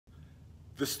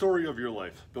The story of your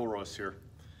life. Bill Ross here.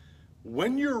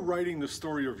 When you're writing the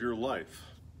story of your life,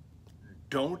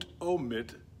 don't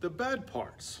omit the bad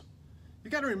parts. You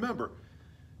got to remember,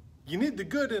 you need the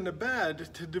good and the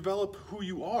bad to develop who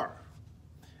you are.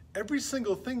 Every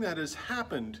single thing that has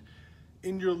happened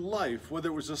in your life, whether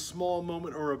it was a small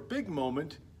moment or a big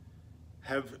moment,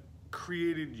 have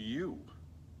created you.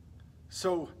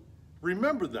 So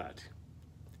remember that.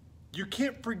 You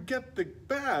can't forget the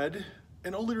bad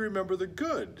and only remember the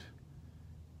good,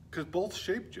 because both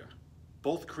shaped you,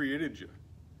 both created you.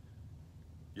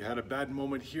 You had a bad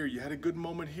moment here, you had a good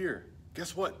moment here.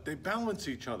 Guess what? They balance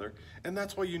each other, and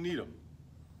that's why you need them.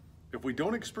 If we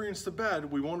don't experience the bad,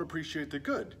 we won't appreciate the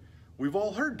good. We've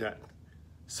all heard that.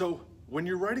 So when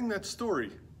you're writing that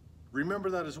story, remember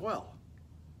that as well.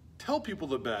 Tell people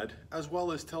the bad as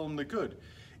well as tell them the good.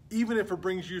 Even if it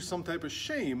brings you some type of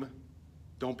shame,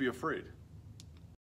 don't be afraid.